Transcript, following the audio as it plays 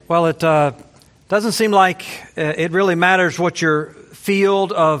Well, it doesn't seem like it really matters what your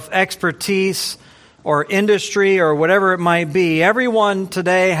field of expertise or industry or whatever it might be. Everyone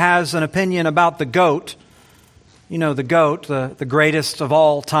today has an opinion about the GOAT. You know, the GOAT, the greatest of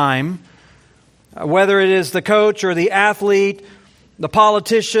all time. Whether it is the coach or the athlete, the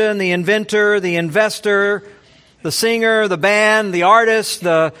politician, the inventor, the investor, the singer, the band, the artist,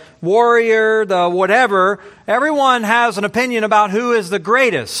 the warrior, the whatever, everyone has an opinion about who is the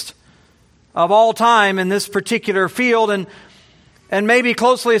greatest of all time in this particular field. And maybe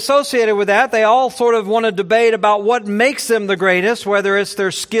closely associated with that, they all sort of want to debate about what makes them the greatest, whether it's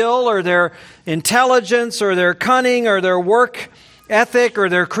their skill or their intelligence or their cunning or their work ethic or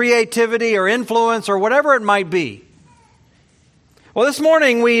their creativity or influence or whatever it might be. Well, this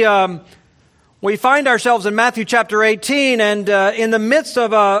morning we find ourselves in Matthew chapter 18, and in the midst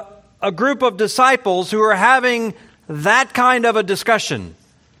of a group of disciples who are having that kind of a discussion.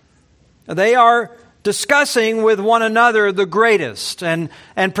 They are discussing with one another the greatest, and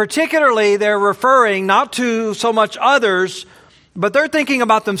particularly they're referring not to so much others, but they're thinking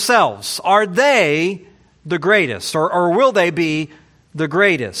about themselves. Are they the greatest, or will they be the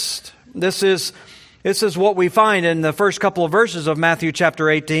greatest? This is what we find in the first couple of verses of Matthew chapter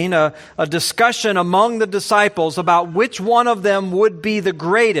 18, a discussion among the disciples about which one of them would be the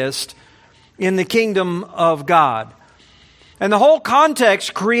greatest in the kingdom of God. And the whole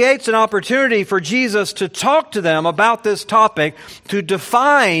context creates an opportunity for Jesus to talk to them about this topic, to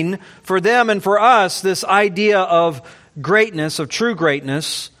define for them and for us this idea of greatness, of true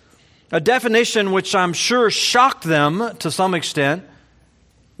greatness, a definition which I'm sure shocked them to some extent,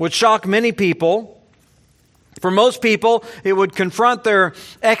 would shock many people. For most people, it would confront their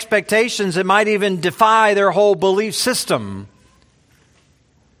expectations. It might even defy their whole belief system.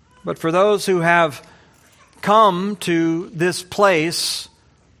 But for those who have come to this place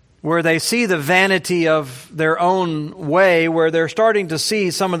where they see the vanity of their own way, where they're starting to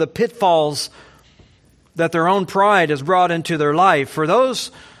see some of the pitfalls that their own pride has brought into their life, for those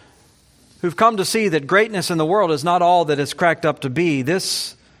who've come to see that greatness in the world is not all that it's cracked up to be,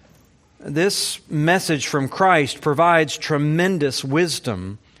 this message from Christ provides tremendous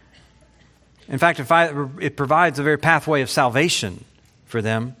wisdom. In fact, it provides a very pathway of salvation for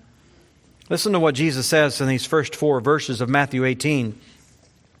them. Listen to what Jesus says in these first 4 verses of Matthew 18.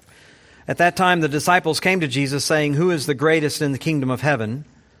 At that time, the disciples came to Jesus, saying, "Who is the greatest in the kingdom of heaven?"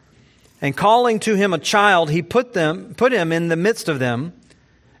 And calling to him a child, he put him in the midst of them,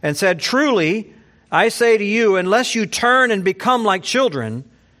 and said, "Truly, I say to you, unless you turn and become like children,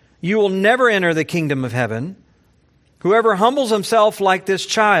 you will never enter the kingdom of heaven. Whoever humbles himself like this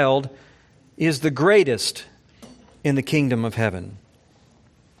child is the greatest in the kingdom of heaven."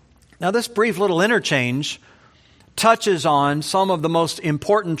 Now, this brief little interchange touches on some of the most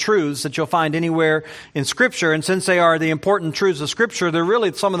important truths that you'll find anywhere in Scripture. And since they are the important truths of Scripture, they're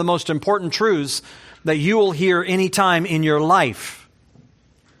really some of the most important truths that you will hear any time in your life.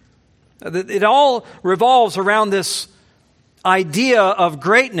 It all revolves around this idea of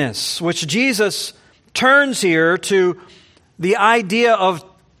greatness, which Jesus turns here to the idea of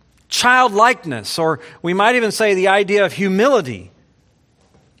childlikeness, or we might even say the idea of humility.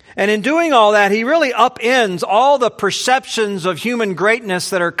 And in doing all that, he really upends all the perceptions of human greatness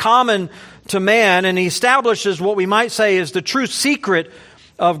that are common to man, and he establishes what we might say is the true secret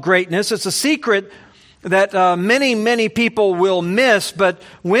of greatness. It's a secret that many, many people will miss, but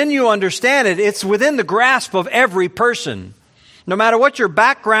when you understand it, it's within the grasp of every person. No matter what your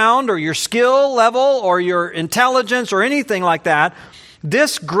background or your skill level or your intelligence or anything like that,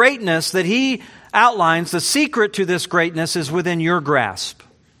 this greatness that he outlines, the secret to this greatness is within your grasp.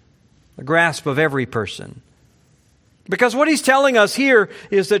 The grasp of every person. Because what he's telling us here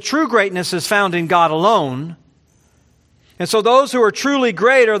is that true greatness is found in God alone. And so those who are truly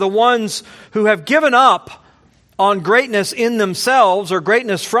great are the ones who have given up on greatness in themselves or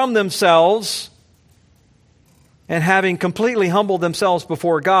greatness from themselves, and having completely humbled themselves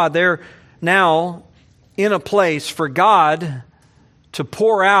before God, they're now in a place for God to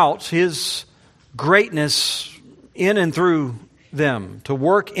pour out His greatness in and through them, to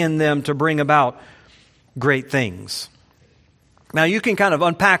work in them to bring about great things. Now, you can kind of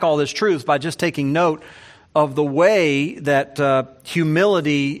unpack all this truth by just taking note of the way that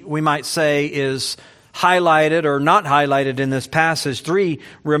humility, we might say, is highlighted or not highlighted in this passage. 3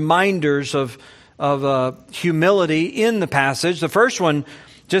 reminders of humility in the passage. The first one,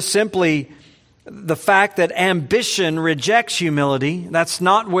 just simply the fact that ambition rejects humility. That's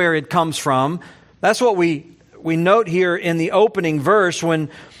not where it comes from. That's what we note here in the opening verse when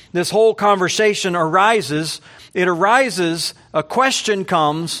this whole conversation arises, a question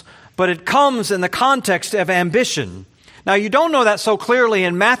comes, but it comes in the context of ambition. Now, you don't know that so clearly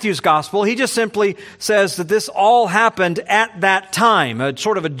in Matthew's gospel. He just simply says that this all happened at that time, a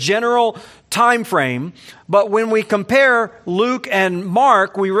sort of a general time frame. But when we compare Luke and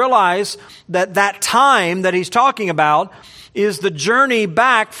Mark, we realize that that time that he's talking about is the journey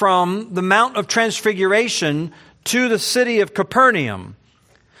back from the Mount of Transfiguration to the city of Capernaum.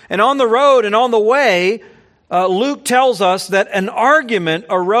 And on the road and on the way, Luke tells us that an argument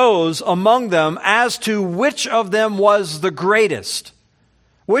arose among them as to which of them was the greatest.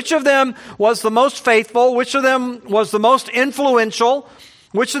 Which of them was the most faithful? Which of them was the most influential?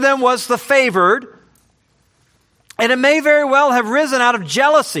 Which of them was the favored? And it may very well have risen out of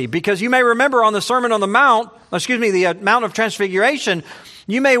jealousy, because you may remember on the Sermon on the Mount, the Mount of Transfiguration,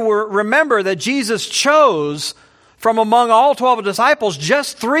 you may remember that Jesus chose from among all 12 disciples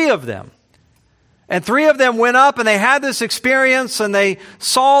just 3 of them. And 3 of them went up and they had this experience and they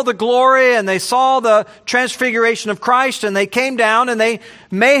saw the glory and they saw the transfiguration of Christ, and they came down and they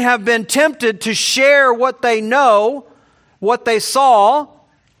may have been tempted to share what they know, what they saw.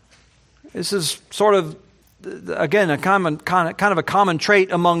 This is sort of, again, a kind of a common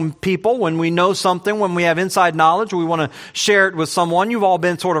trait among people. When we know something, when we have inside knowledge, we want to share it with someone. You've all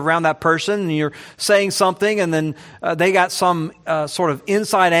been sort of around that person and you're saying something, and then they got some sort of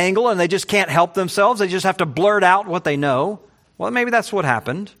inside angle and they just can't help themselves. They just have to blurt out what they know. Well, maybe that's what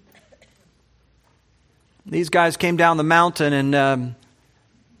happened. These guys came down the mountain and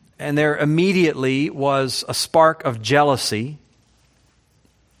there immediately was a spark of jealousy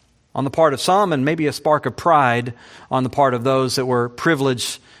on the part of some, and maybe a spark of pride on the part of those that were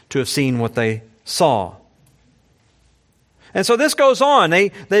privileged to have seen what they saw. And so this goes on.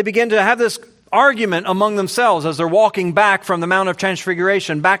 They begin to have this argument among themselves as they're walking back from the Mount of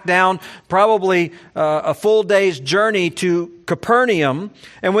Transfiguration, back down probably a full day's journey to Capernaum.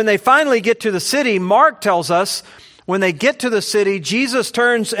 And when they finally get to the city, Mark tells us, when they get to the city, Jesus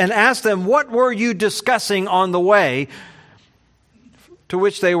turns and asks them, "What were you discussing on the way?" To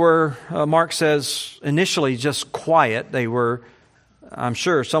which they were, Mark says, initially just quiet. They were, I'm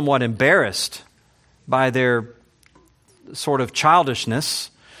sure, somewhat embarrassed by their sort of childishness.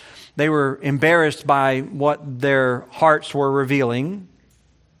 They were embarrassed by what their hearts were revealing.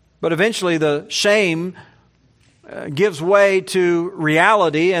 But eventually the shame gives way to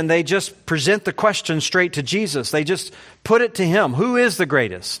reality, and they just present the question straight to Jesus. They just put it to Him. Who is the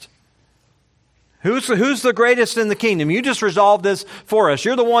greatest? Who's the greatest in the kingdom? You just resolved this for us.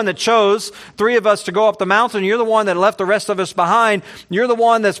 You're the one that chose 3 of us to go up the mountain. You're the one that left the rest of us behind. You're the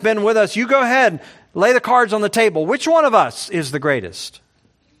one that's been with us. You go ahead, lay the cards on the table. Which one of us is the greatest?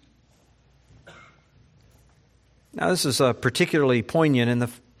 Now, this is particularly poignant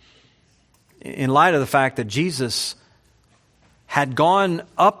in light of the fact that Jesus had gone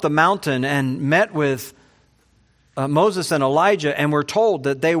up the mountain and met with Moses and Elijah, and we're told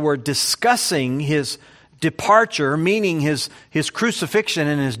that they were discussing His departure, meaning His crucifixion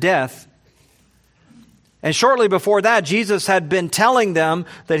and His death. And shortly before that, Jesus had been telling them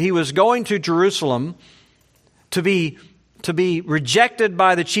that He was going to Jerusalem to be rejected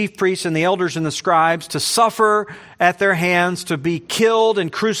by the chief priests and the elders and the scribes, to suffer at their hands, to be killed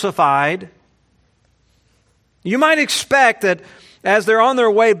and crucified. You might expect that as they're on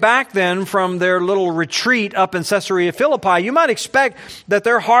their way back then from their little retreat up in Caesarea Philippi, you might expect that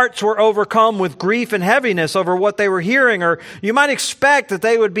their hearts were overcome with grief and heaviness over what they were hearing, or you might expect that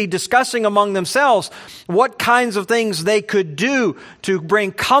they would be discussing among themselves what kinds of things they could do to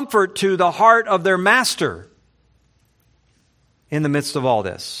bring comfort to the heart of their master in the midst of all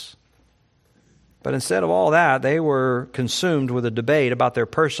this. But instead of all that, they were consumed with a debate about their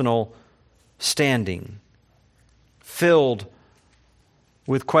personal standing, filled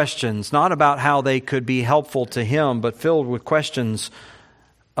with questions, not about how they could be helpful to Him, but filled with questions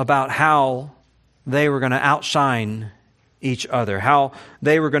about how they were going to outshine each other, how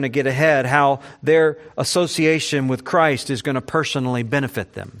they were going to get ahead, how their association with Christ is going to personally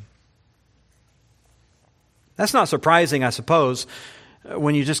benefit them. That's not surprising, I suppose,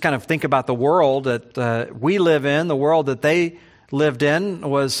 when you just kind of think about the world that we live in. The world that they lived in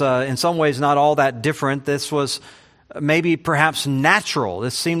was in some ways not all that different. This was maybe perhaps natural.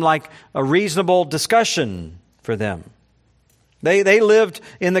 This seemed like a reasonable discussion for them. They lived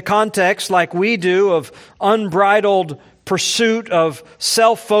in the context like we do of unbridled pursuit of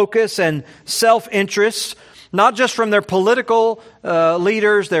self-focus and self-interest, not just from their political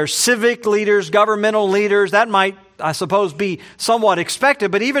leaders, their civic leaders, governmental leaders. That might, I suppose, be somewhat expected.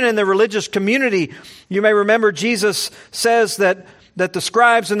 But even in the religious community, you may remember Jesus says that that the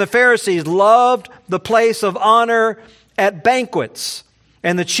scribes and the Pharisees loved the place of honor at banquets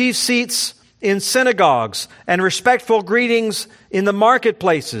and the chief seats in synagogues and respectful greetings in the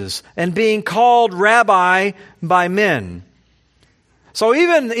marketplaces and being called rabbi by men. So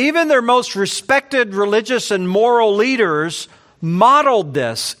even their most respected religious and moral leaders modeled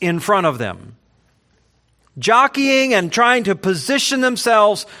this in front of them, jockeying and trying to position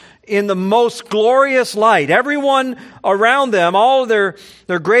themselves in the most glorious light. Everyone around them, all of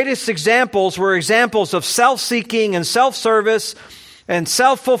their greatest examples were examples of self-seeking and self-service and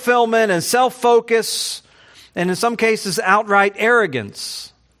self-fulfillment and self-focus, and in some cases outright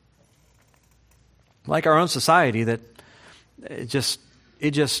arrogance. Like our own society, that it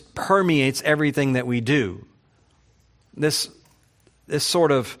just permeates everything that we do. This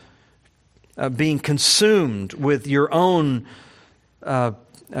sort of being consumed with your own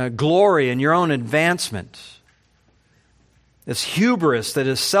glory and your own advancement. This hubris that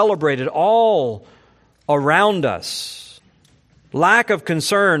is celebrated all around us. Lack of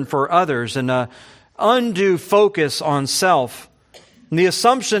concern for others and undue focus on self. And the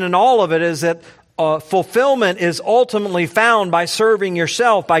assumption in all of it is that fulfillment is ultimately found by serving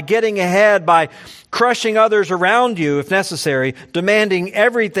yourself, by getting ahead, by crushing others around you if necessary, demanding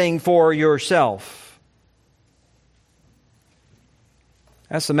everything for yourself.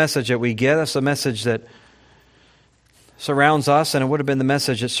 That's the message that we get. That's the message that surrounds us, and it would have been the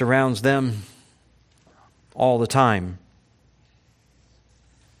message that surrounds them all the time.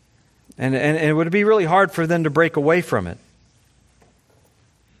 And it would be really hard for them to break away from it.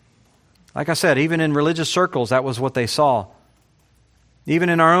 Like I said, even in religious circles, that was what they saw. Even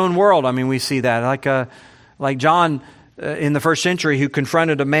in our own world, we see that. Like John in the first century, who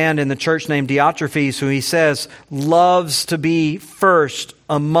confronted a man in the church named Diotrephes, who he says loves to be first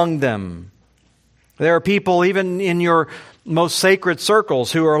among them. There are people even in your most sacred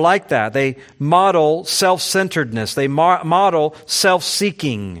circles who are like that. They model self-centeredness. They model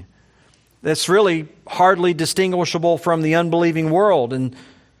self-seeking. That's really hardly distinguishable from the unbelieving world. And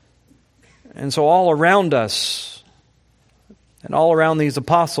so all around us, and all around these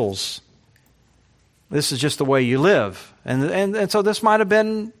apostles, this is just the way you live. And so this might have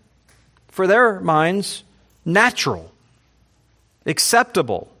been, for their minds, natural,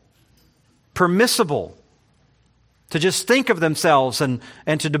 acceptable, permissible, to just think of themselves and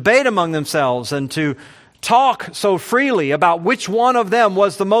to debate among themselves and to talk so freely about which one of them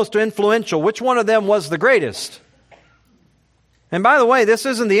was the most influential, which one of them was the greatest. And by the way, this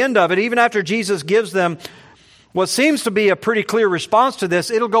isn't the end of it. Even after Jesus gives them what seems to be a pretty clear response to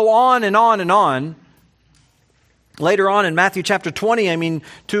this, it'll go on and on and on. Later on in Matthew chapter 20,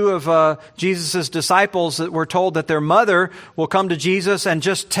 two of Jesus' disciples that were told that their mother will come to Jesus and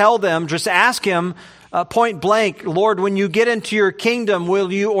just ask him point blank, Lord, when you get into your kingdom,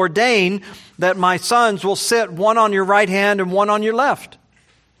 will you ordain that my sons will sit one on your right hand and one on your left?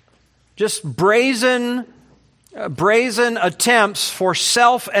 Just brazen attempts for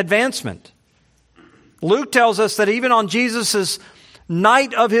self-advancement. Luke tells us that even on Jesus'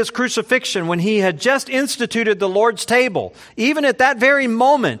 night of his crucifixion, when he had just instituted the Lord's table, even at that very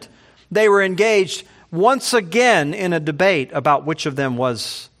moment, they were engaged once again in a debate about which of them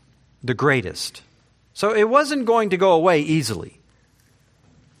was the greatest. So it wasn't going to go away easily.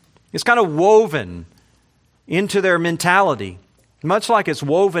 It's kind of woven into their mentality, much like it's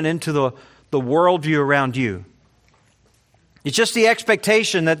woven into the worldview around you. It's just the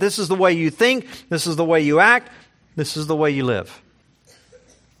expectation that this is the way you think, this is the way you act, this is the way you live.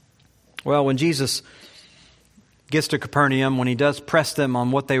 Well, when Jesus gets to Capernaum, when he does press them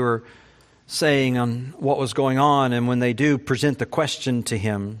on what they were saying, on what was going on, and when they do present the question to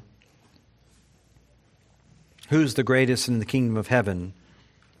him, who's the greatest in the kingdom of heaven?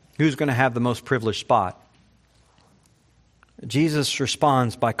 Who's going to have the most privileged spot? Jesus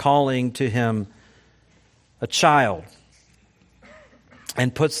responds by calling to him a child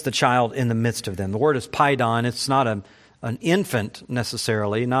and puts the child in the midst of them. The word is paidon. It's not an infant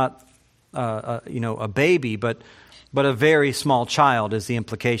necessarily, not a baby, but a very small child is the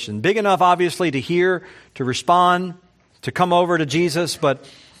implication. Big enough, obviously, to hear, to respond, to come over to Jesus, but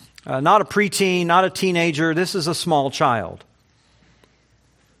not a preteen, not a teenager. This is a small child.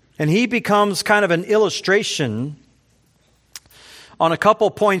 And he becomes kind of an illustration on a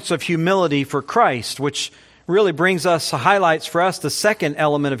couple points of humility for Christ, which really highlights for us the second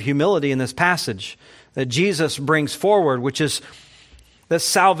element of humility in this passage that Jesus brings forward, which is that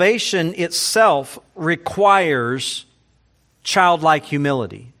salvation itself requires childlike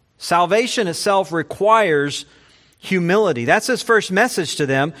humility. Salvation itself requires humility. That's his first message to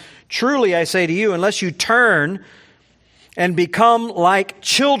them. Truly, I say to you, unless you turn and become like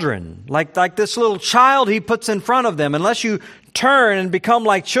children. Like this little child he puts in front of them. Unless you turn and become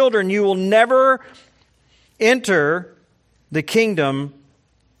like children, you will never enter the kingdom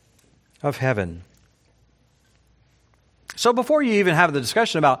of heaven. So before you even have the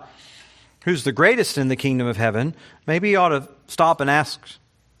discussion about who's the greatest in the kingdom of heaven, maybe you ought to stop and ask,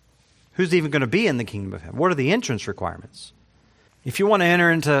 who's even going to be in the kingdom of heaven? What are the entrance requirements? If you want to enter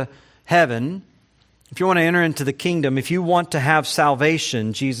into heaven, if you want to enter into the kingdom, if you want to have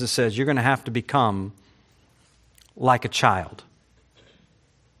salvation, Jesus says you're going to have to become like a child.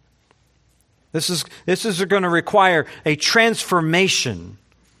 This is going to require a transformation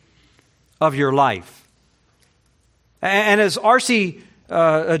of your life. And as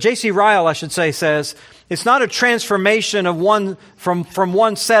J.C. Ryle, I should say, says, it's not a transformation of one from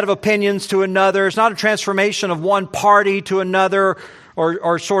one set of opinions to another. It's not a transformation of one party to another,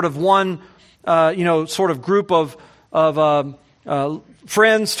 or sort of one sort of group of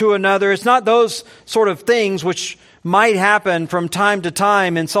friends to another. It's not those sort of things which might happen from time to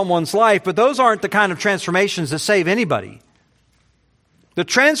time in someone's life, but those aren't the kind of transformations that save anybody. The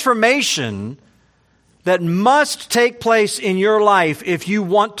transformation that must take place in your life if you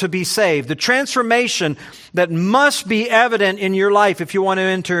want to be saved, the transformation that must be evident in your life if you want to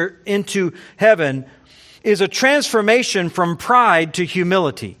enter into heaven, is a transformation from pride to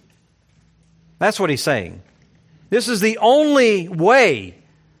humility. That's what he's saying. This is the only way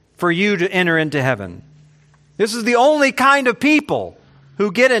for you to enter into heaven. This is the only kind of people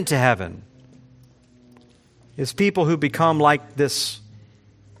who get into heaven. It's people who become like this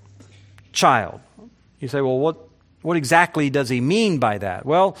child. You say, well, what exactly does he mean by that?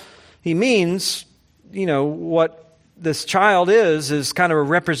 Well, he means, what this child is kind of a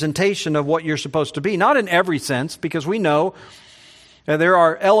representation of what you're supposed to be. Not in every sense, because we know that there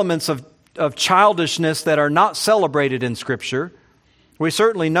are elements of childishness that are not celebrated in Scripture. We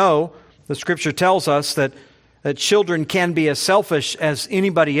certainly know the Scripture tells us that children can be as selfish as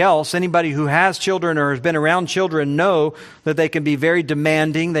anybody else. Anybody who has children or has been around children know that they can be very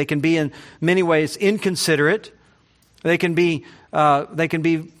demanding. They can be in many ways inconsiderate. They can be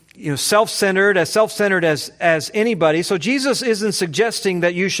self-centered as anybody. So Jesus isn't suggesting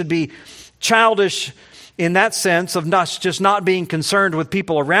that you should be childish in that sense of not being concerned with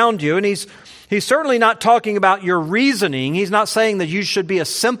people around you. And he's certainly not talking about your reasoning. He's not saying that you should be a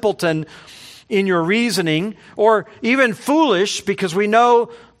simpleton in your reasoning, or even foolish, because we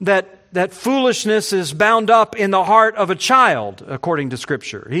know that foolishness is bound up in the heart of a child, according to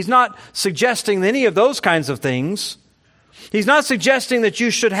Scripture. He's not suggesting any of those kinds of things. He's not suggesting that you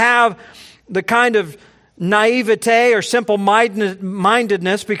should have the kind of naivete or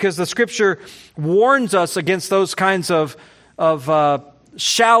simple-mindedness, because the Scripture warns us against those kinds of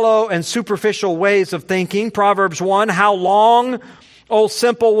shallow and superficial ways of thinking. Proverbs 1, how long, O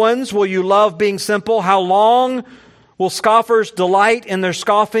simple ones, will you love being simple? How long will scoffers delight in their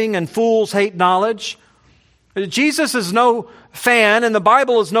scoffing and fools hate knowledge? Jesus is no fan, and the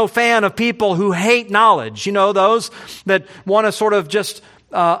Bible is no fan of people who hate knowledge. Those that want to sort of just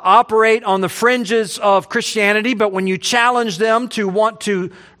operate on the fringes of Christianity, but when you challenge them to want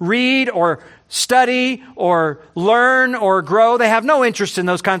to read or study or learn or grow, they have no interest in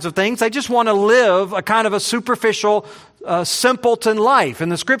those kinds of things. They just want to live a kind of a superficial simpleton life.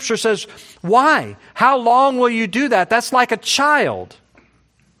 And the Scripture says, why? How long will you do that? That's like a child.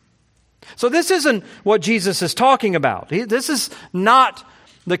 So this isn't what Jesus is talking about. This is not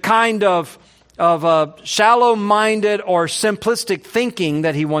the kind of shallow-minded or simplistic thinking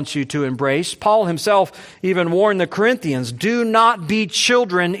that he wants you to embrace. Paul himself even warned the Corinthians, do not be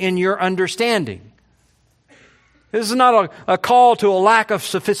children in your understanding. This is not a call to a lack of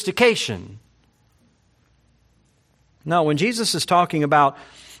sophistication. No, when Jesus is talking about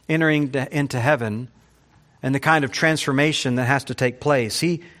entering into heaven and the kind of transformation that has to take place,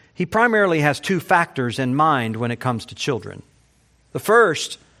 he primarily has two factors in mind when it comes to children. The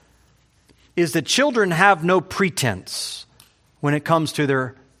first is that children have no pretense when it comes to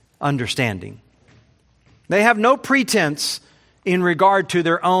their understanding. They have no pretense in regard to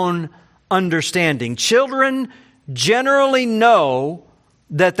their own understanding. Children generally know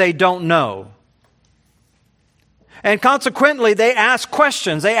that they don't know. And consequently, they ask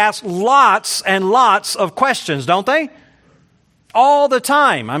questions. They ask lots and lots of questions, don't they? All the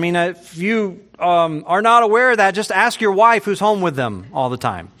time. I mean, if you are not aware of that, just ask your wife who's home with them all the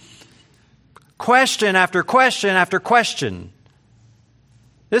time. Question after question after question.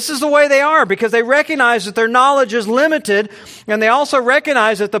 This is the way they are, because they recognize that their knowledge is limited, and they also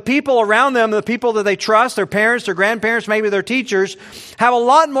recognize that the people around them, the people that they trust, their parents, their grandparents, maybe their teachers, have a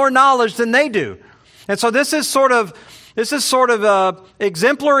lot more knowledge than they do. And so this is sort of This is sort of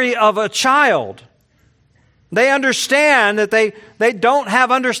exemplary of a child. They understand that they don't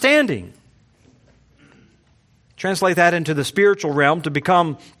have understanding. Translate that into the spiritual realm. To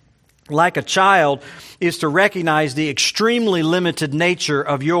become like a child is to recognize the extremely limited nature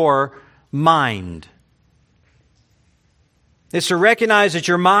of your mind. It's to recognize that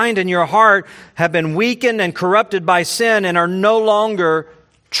your mind and your heart have been weakened and corrupted by sin and are no longer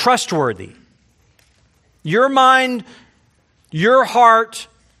trustworthy. Your mind, your heart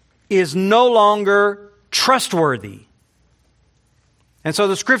is no longer trustworthy. And so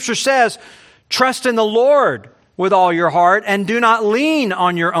the Scripture says, trust in the Lord with all your heart and do not lean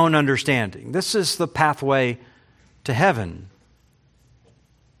on your own understanding. This is the pathway to heaven.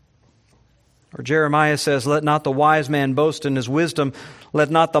 Or Jeremiah says, let not the wise man boast in his wisdom. Let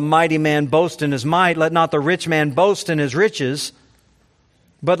not the mighty man boast in his might. Let not the rich man boast in his riches.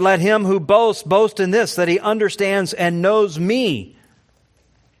 But let him who boasts boast in this, that he understands and knows me,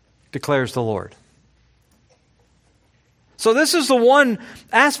 declares the Lord. So this is the one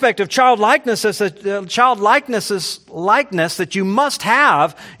aspect of childlikeness that you must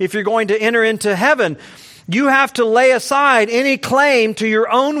have if you're going to enter into heaven. You have to lay aside any claim to your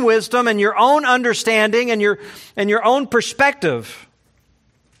own wisdom and your own understanding and your own perspective.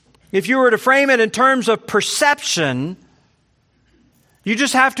 If you were to frame it in terms of perception, you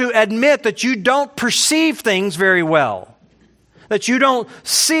just have to admit that you don't perceive things very well. That you don't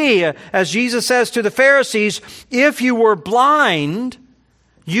see, as Jesus says to the Pharisees, if you were blind,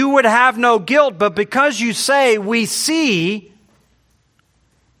 you would have no guilt. But because you say, we see,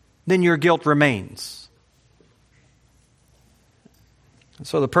 then your guilt remains.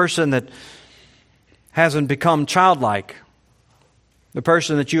 So the person that hasn't become childlike, the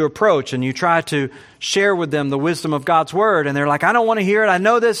person that you approach and you try to share with them the wisdom of God's Word, and they're like, I don't want to hear it. I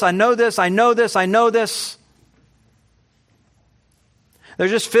know this, I know this, I know this, I know this. They're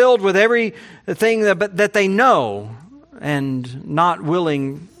just filled with everything that they know and not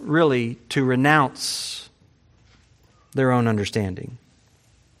willing really to renounce their own understanding.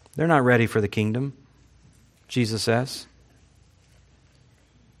 They're not ready for the kingdom, Jesus says.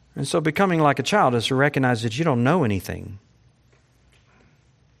 And so becoming like a child is to recognize that you don't know anything.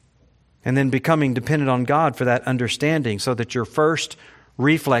 And then becoming dependent on God for that understanding, so that your first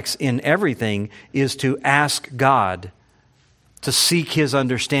reflex in everything is to ask God, to seek His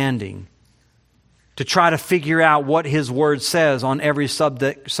understanding, to try to figure out what His Word says on every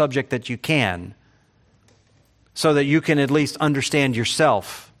subject that you can, so that you can at least understand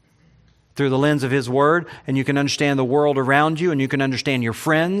yourself through the lens of His Word, and you can understand the world around you, and you can understand your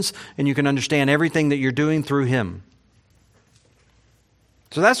friends, and you can understand everything that you're doing through Him.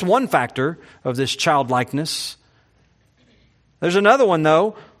 So that's one factor of this childlikeness. There's another one,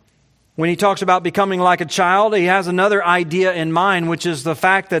 though. When he talks about becoming like a child, he has another idea in mind, which is the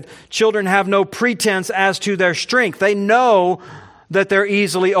fact that children have no pretense as to their strength. They know that they're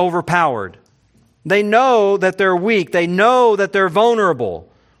easily overpowered. They know that they're weak. They know that they're vulnerable.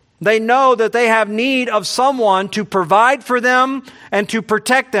 They know that they have need of someone to provide for them and to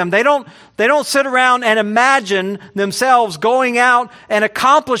protect them. They don't sit around and imagine themselves going out and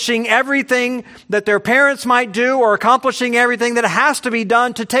accomplishing everything that their parents might do, or accomplishing everything that has to be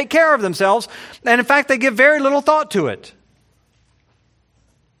done to take care of themselves. And in fact, they give very little thought to it.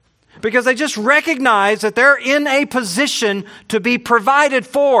 Because they just recognize that they're in a position to be provided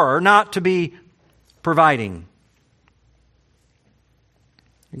for, not to be providing.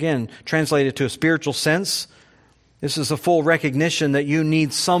 Again, translated to a spiritual sense, this is a full recognition that you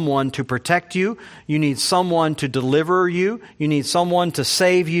need someone to protect you. You need someone to deliver you. You need someone to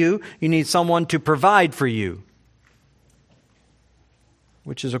save you. You need someone to provide for you,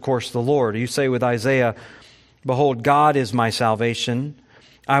 which is, of course, the Lord. You say with Isaiah, behold, God is my salvation.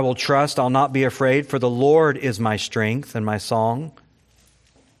 I will trust, I'll not be afraid, for the Lord is my strength and my song,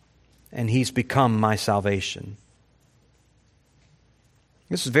 and He's become my salvation.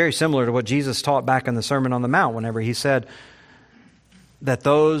 This is very similar to what Jesus taught back in the Sermon on the Mount, whenever He said that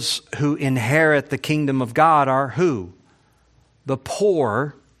those who inherit the kingdom of God are who? The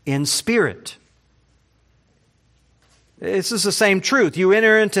poor in spirit. This is the same truth. You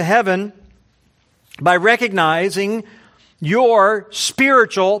enter into heaven by recognizing your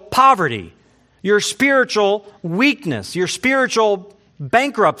spiritual poverty, your spiritual weakness, your spiritual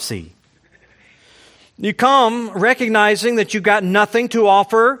bankruptcy. You come recognizing that you've got nothing to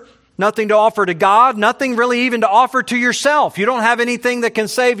offer to God, nothing really even to offer to yourself. You don't have anything that can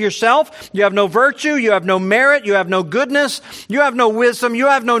save yourself. You have no virtue, you have no merit, you have no goodness, you have no wisdom, you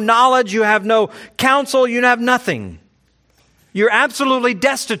have no knowledge, you have no counsel, you have nothing. You're absolutely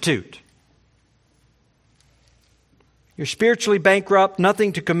destitute. You're spiritually bankrupt,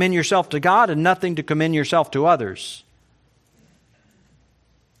 nothing to commend yourself to God and nothing to commend yourself to others.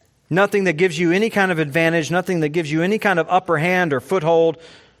 Nothing that gives you any kind of advantage, nothing that gives you any kind of upper hand or foothold.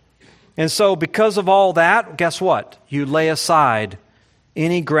 And so because of all that, guess what? You lay aside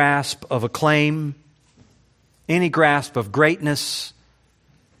any grasp of acclaim, any grasp of greatness,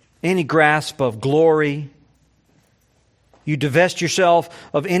 any grasp of glory. You divest yourself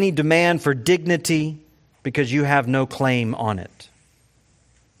of any demand for dignity because you have no claim on it.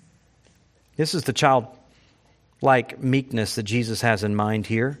 This is the childlike meekness that Jesus has in mind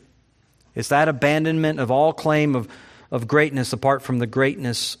here. It's that abandonment of all claim of greatness apart from the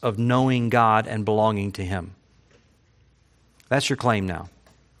greatness of knowing God and belonging to Him. That's your claim now.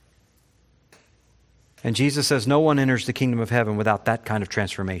 And Jesus says no one enters the kingdom of heaven without that kind of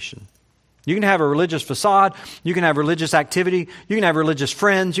transformation. You can have a religious facade, you can have religious activity, you can have religious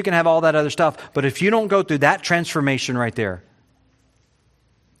friends, you can have all that other stuff, but if you don't go through that transformation right there,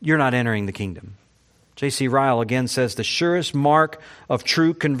 you're not entering the kingdom. J.C. Ryle again says the surest mark of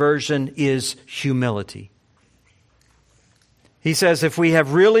true conversion is humility. He says if we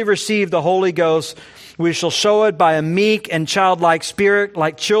have really received the Holy Ghost, we shall show it by a meek and childlike spirit.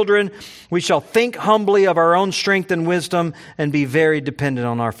 Like children, we shall think humbly of our own strength and wisdom and be very dependent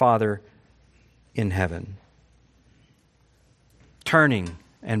on our Father in heaven. Turning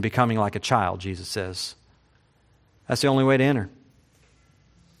and becoming like a child, Jesus says. That's the only way to enter.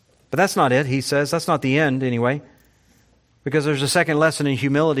 But that's not it, he says. That's not the end anyway. Because there's a second lesson in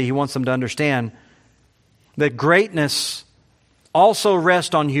humility he wants them to understand. That greatness also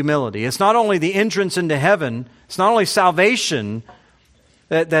rests on humility. It's not only the entrance into heaven, it's not only salvation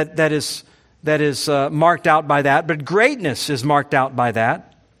that is marked out by that, but greatness is marked out by that.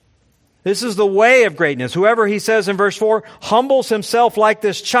 This is the way of greatness. Whoever, he says in verse 4, humbles himself like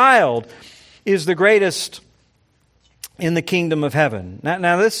this child is the greatest in the kingdom of heaven.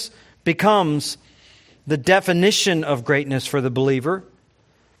 Now this becomes the definition of greatness for the believer.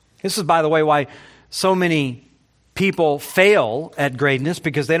 This is, by the way, why so many people fail at greatness,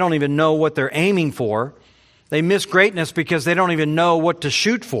 because they don't even know what they're aiming for. They miss greatness because they don't even know what to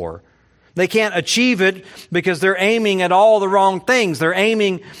shoot for. They can't achieve it because they're aiming at all the wrong things. They're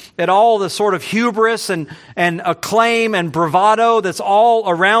aiming at all the sort of hubris and acclaim and bravado that's all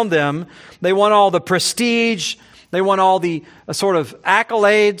around them. They want all the prestige. They want all the sort of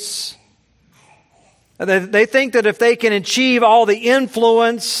accolades. They think that if they can achieve all the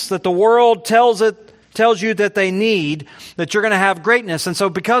influence that the world tells you that they need, that you're going to have greatness. And so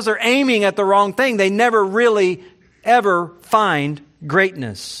because they're aiming at the wrong thing, they never really ever find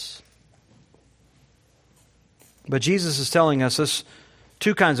greatness. But Jesus is telling us this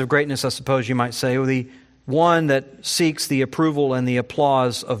two kinds of greatness, I suppose you might say. The one that seeks the approval and the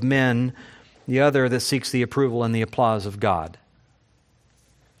applause of men, the other that seeks the approval and the applause of God.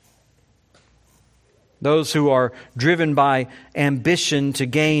 Those who are driven by ambition to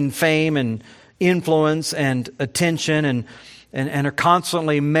gain fame and influence and attention and are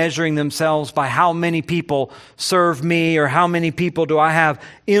constantly measuring themselves by how many people serve me, or how many people do I have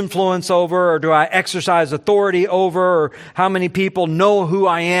influence over, or do I exercise authority over, or how many people know who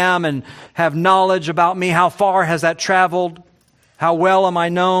I am and have knowledge about me. How far has that traveled? How well am I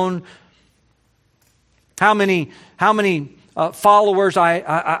known? How many followers do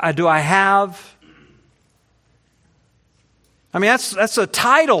I have? I mean, that's a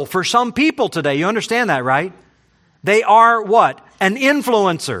title for some people today. You understand that, right? They are what? An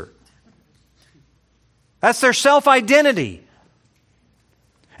influencer. That's their self-identity.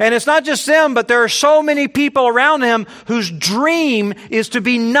 And it's not just them, but there are so many people around them whose dream is to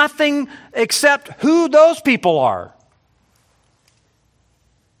be nothing except who those people are.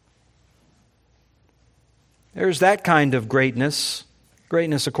 There's that kind of greatness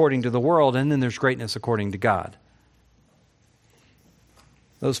according to the world, and then there's greatness according to God.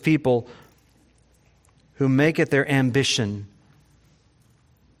 Those people who make it their ambition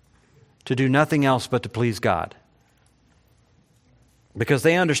to do nothing else but to please God. Because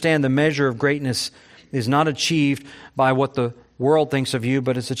they understand the measure of greatness is not achieved by what the world thinks of you,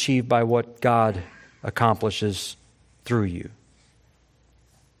 but it's achieved by what God accomplishes through you.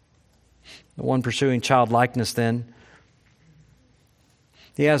 The one pursuing childlikeness, then,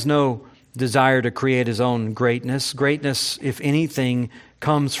 he has no desire to create his own greatness. Greatness, if anything,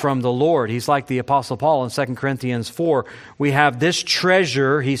 comes from the Lord. He's like the Apostle Paul in 2 Corinthians 4. We have this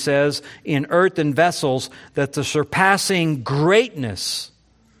treasure, he says, in earthen vessels, that the surpassing greatness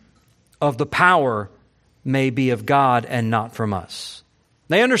of the power may be of God and not from us.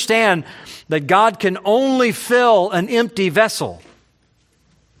 They understand that God can only fill an empty vessel.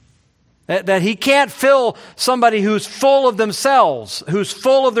 That He can't fill somebody who's full of themselves, who's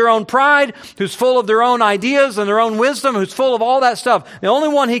full of their own pride, who's full of their own ideas and their own wisdom, who's full of all that stuff. The only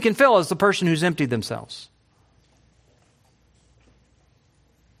one He can fill is the person who's emptied themselves.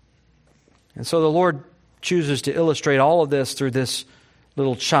 And so the Lord chooses to illustrate all of this through this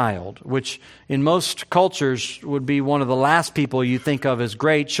little child, which in most cultures would be one of the last people you think of as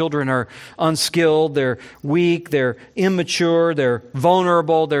great. Children are unskilled, they're weak, they're immature, they're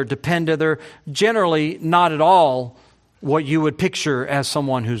vulnerable, they're dependent. They're generally not at all what you would picture as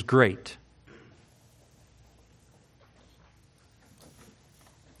someone who's great.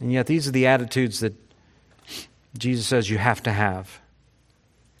 And yet these are the attitudes that Jesus says you have to have.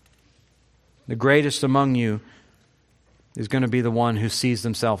 The greatest among you is going to be the one who sees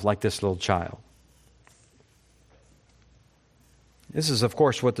themselves like this little child. This is, of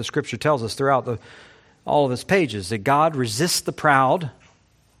course, what the Scripture tells us throughout all of its pages, that God resists the proud.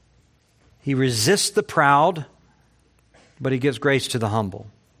 He resists the proud, but He gives grace to the humble.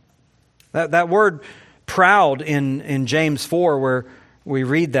 That word proud in James 4, where we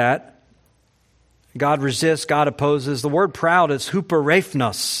read that, God resists, God opposes. The word proud is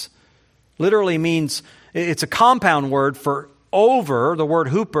huperephnos. Literally means, it's a compound word for over, the word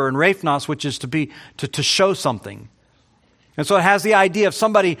huper, and rephnos, which is to show something. And so it has the idea of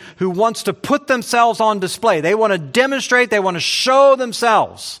somebody who wants to put themselves on display. They want to demonstrate, they want to show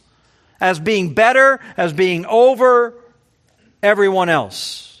themselves as being better, as being over everyone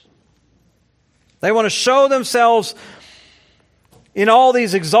else. They want to show themselves in all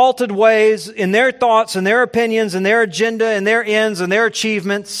these exalted ways, in their thoughts and their opinions and their agenda and their ends and their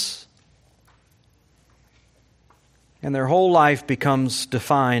achievements. And their whole life becomes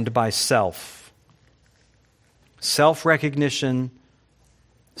defined by self. Self-recognition,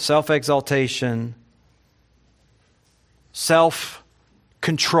 self-exaltation,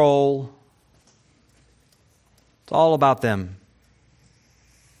 self-control. It's all about them.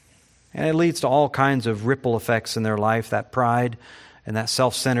 And it leads to all kinds of ripple effects in their life, that pride and that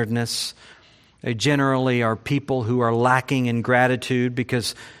self-centeredness. They generally are people who are lacking in gratitude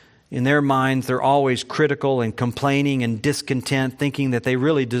because in their minds, they're always critical and complaining and discontent, thinking that they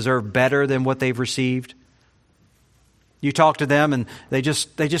really deserve better than what they've received. You talk to them and they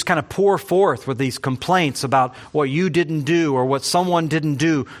just kind of pour forth with these complaints about what you didn't do or what someone didn't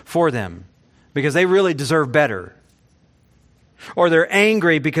do for them because they really deserve better. Or they're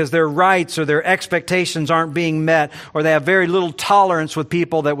angry because their rights or their expectations aren't being met, or they have very little tolerance with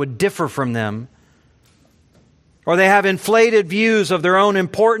people that would differ from them. Or they have inflated views of their own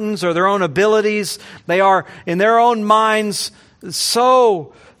importance or their own abilities. They are, in their own minds,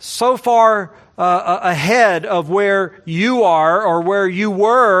 so far ahead of where you are or where you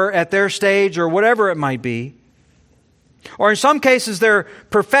were at their stage or whatever it might be. Or in some cases, they're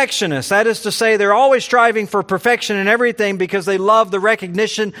perfectionists. That is to say, they're always striving for perfection in everything because they love the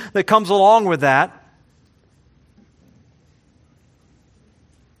recognition that comes along with that.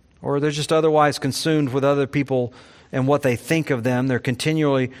 Or they're just otherwise consumed with other people and what they think of them. They're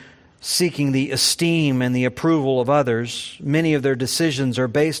continually seeking the esteem and the approval of others. Many of their decisions are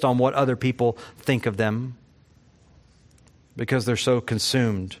based on what other people think of them because they're so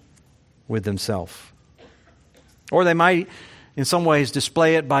consumed with themselves. Or they might, in some ways,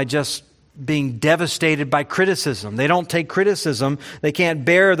 display it by just being devastated by criticism. They don't take criticism. They can't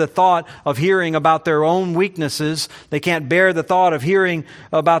bear the thought of hearing about their own weaknesses. They can't bear the thought of hearing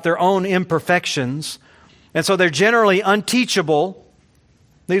about their own imperfections. And so they're generally unteachable.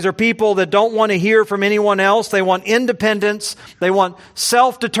 These are people that don't want to hear from anyone else. They want independence. They want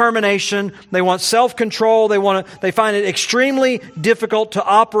self-determination. They want self-control. They find it extremely difficult to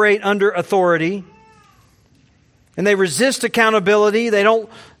operate under authority. And they resist accountability. They don't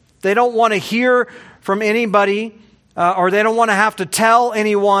want to hear from anybody, or they don't want to have to tell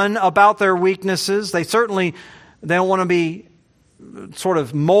anyone about their weaknesses. They don't want to be sort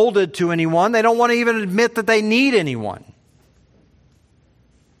of molded to anyone. They don't want to even admit that they need anyone.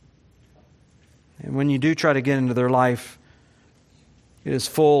 And when you do try to get into their life, it is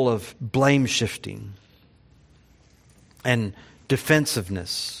full of blame shifting and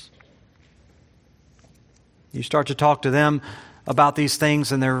defensiveness. You start to talk to them about these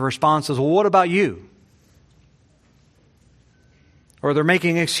things and their response is, well, what about you? Or they're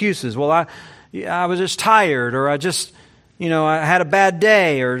making excuses. Well, I was just tired, or I had a bad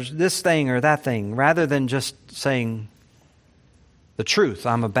day, or this thing or that thing, rather than just saying the truth.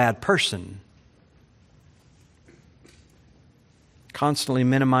 I'm a bad person. Constantly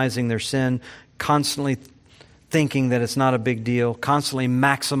minimizing their sin, constantly thinking that it's not a big deal, constantly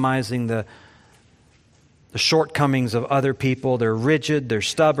maximizing the the shortcomings of other people. They're rigid, they're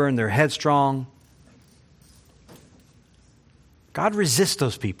stubborn, they're headstrong. God resists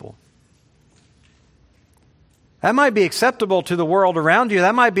those people. That might be acceptable to the world around you.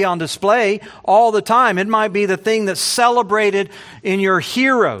 That might be on display all the time. It might be the thing that's celebrated in your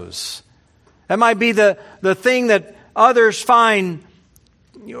heroes. That might be the thing that others find,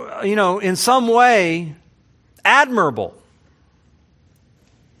 in some way admirable.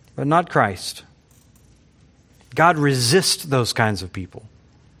 But not Christ. God resists those kinds of people.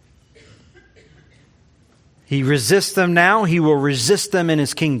 He resists them now. He will resist them in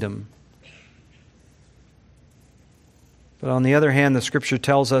His kingdom. But on the other hand, the Scripture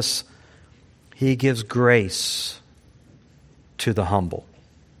tells us He gives grace to the humble.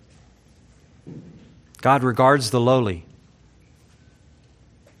 God regards the lowly.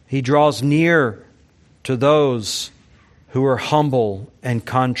 He draws near to those who are humble and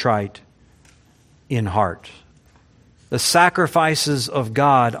contrite in heart. The sacrifices of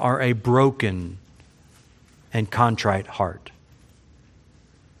God are a broken and contrite heart.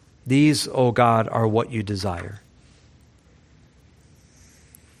 These, O God, are what you desire.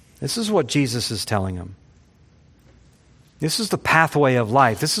 This is what Jesus is telling them. This is the pathway of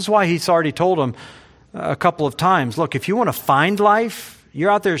life. This is why He's already told them a couple of times, look, if you want to find life,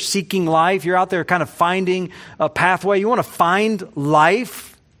 you're out there seeking life, you're out there kind of finding a pathway, you want to find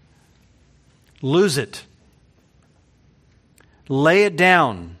life, lose it. Lay it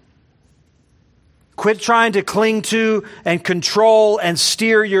down. Quit trying to cling to and control and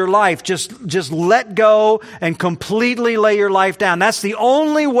steer your life. Just let go and completely lay your life down. That's the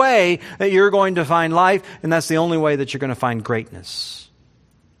only way that you're going to find life, and that's the only way that you're going to find greatness.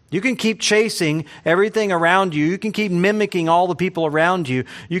 You can keep chasing everything around you. You can keep mimicking all the people around you.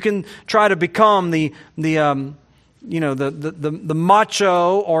 You can try to become the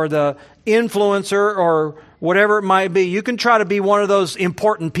macho or the influencer or whatever it might be. You can try to be one of those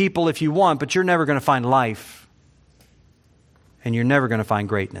important people if you want, but you're never going to find life. And you're never going to find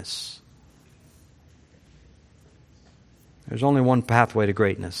greatness. There's only one pathway to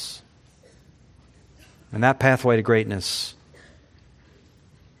greatness. And that pathway to greatness,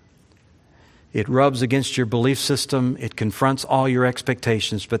 it rubs against your belief system. It confronts all your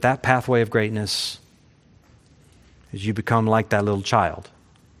expectations. But that pathway of greatness is you become like that little child.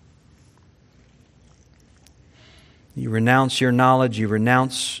 You renounce your knowledge, you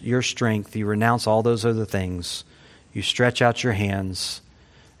renounce your strength, you renounce all those other things. You stretch out your hands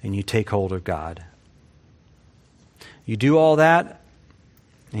and you take hold of God. You do all that,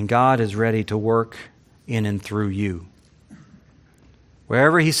 and God is ready to work in and through you.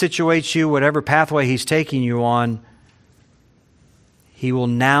 Wherever He situates you, whatever pathway He's taking you on, He will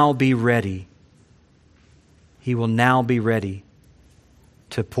now be ready. He will now be ready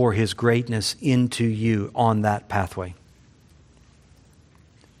to pour His greatness into you on that pathway.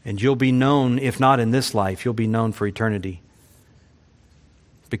 And you'll be known, if not in this life, you'll be known for eternity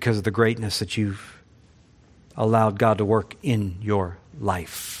because of the greatness that you've allowed God to work in your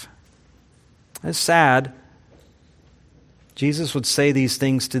life. It's sad. Jesus would say these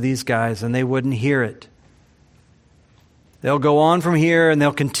things to these guys and they wouldn't hear it. They'll go on from here and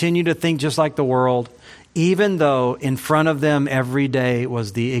they'll continue to think just like the world, even though in front of them every day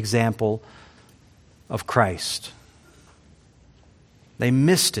was the example of Christ. They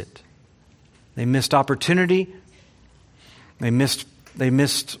missed it. They missed opportunity. They missed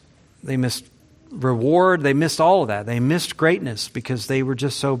reward. They missed all of that. They missed greatness because they were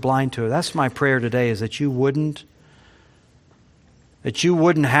just so blind to it. That's my prayer today, is that you wouldn't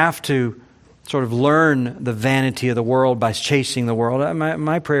have to sort of learn the vanity of the world by chasing the world.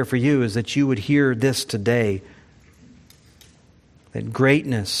 My prayer for you is that you would hear this today, that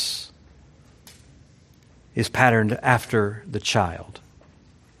greatness is patterned after the child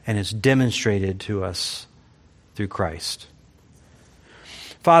and is demonstrated to us through Christ.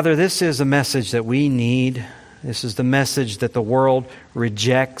 Father, this is a message that we need. This is the message that the world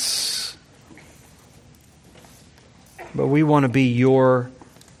rejects. But we want to be your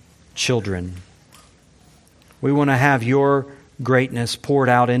children. We want to have your greatness poured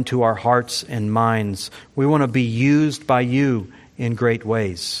out into our hearts and minds. We want to be used by you in great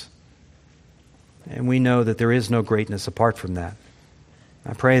ways. And we know that there is no greatness apart from that.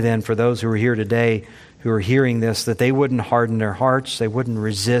 I pray then for those who are here today who are hearing this, that they wouldn't harden their hearts, they wouldn't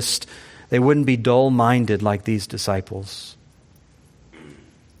resist, they wouldn't be dull-minded like these disciples.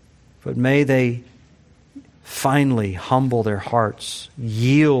 But may they finally humble their hearts,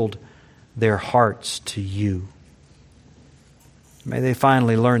 yield their hearts to you. May they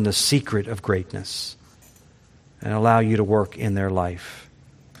finally learn the secret of greatness and allow you to work in their life.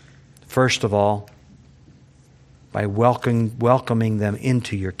 First of all, by welcoming them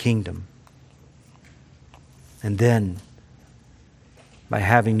into your kingdom. And then by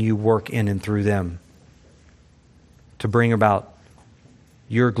having you work in and through them to bring about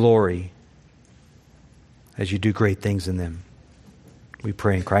your glory as you do great things in them. We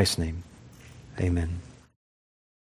pray in Christ's name. Amen.